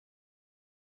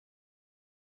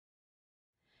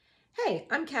Hey,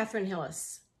 I'm Catherine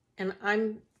Hillis, and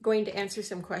I'm going to answer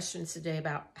some questions today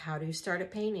about how to start a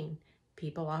painting.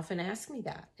 People often ask me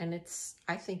that, and it's,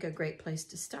 I think, a great place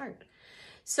to start.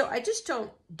 So I just don't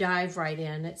dive right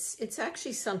in. It's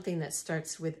actually something that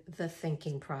starts with the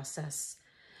thinking process.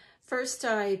 First,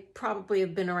 I probably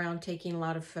have been around taking a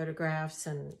lot of photographs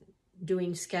and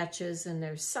doing sketches, and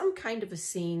there's some kind of a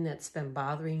scene that's been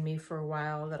bothering me for a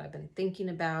while, that I've been thinking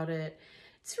about it.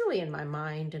 It's really in my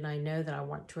mind, and I know that I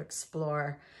want to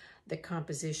explore the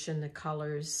composition, the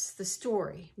colors, the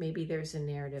story. Maybe there's a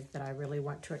narrative that I really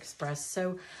want to express.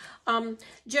 So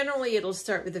generally it'll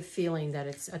start with a feeling that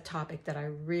it's a topic that I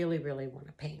really, really want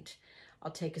to paint. I'll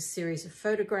take a series of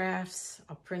photographs,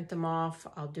 I'll print them off,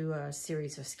 I'll do a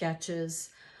series of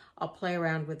sketches, I'll play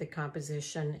around with the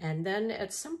composition, and then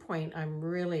at some point I'm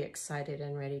really excited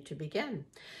and ready to begin.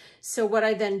 So what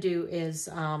I then do is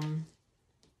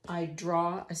I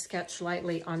draw a sketch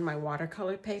lightly on my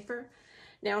watercolor paper.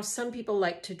 Now, some people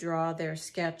like to draw their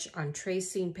sketch on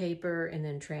tracing paper and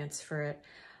then transfer it.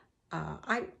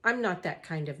 I'm not that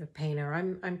kind of a painter.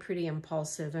 I'm pretty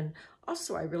impulsive, and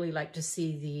also I really like to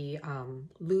see the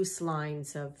loose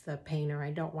lines of the painter. I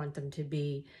don't want them to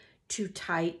be too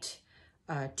tight,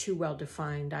 too well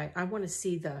defined. I want to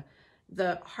see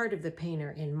the heart of the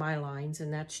painter in my lines,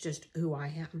 and that's just who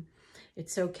I am.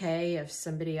 It's okay if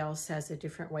somebody else has a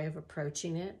different way of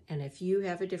approaching it, and if you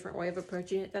have a different way of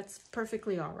approaching it, that's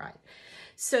perfectly all right.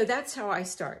 So that's how I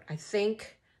start. I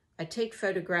think, I take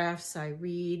photographs, I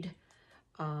read,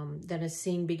 then a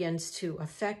scene begins to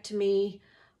affect me.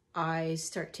 I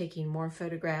start taking more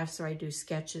photographs, or I do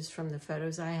sketches from the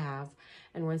photos I have,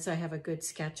 and once I have a good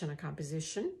sketch and a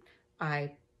composition,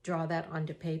 I draw that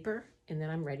onto paper, and then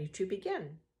I'm ready to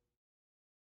begin.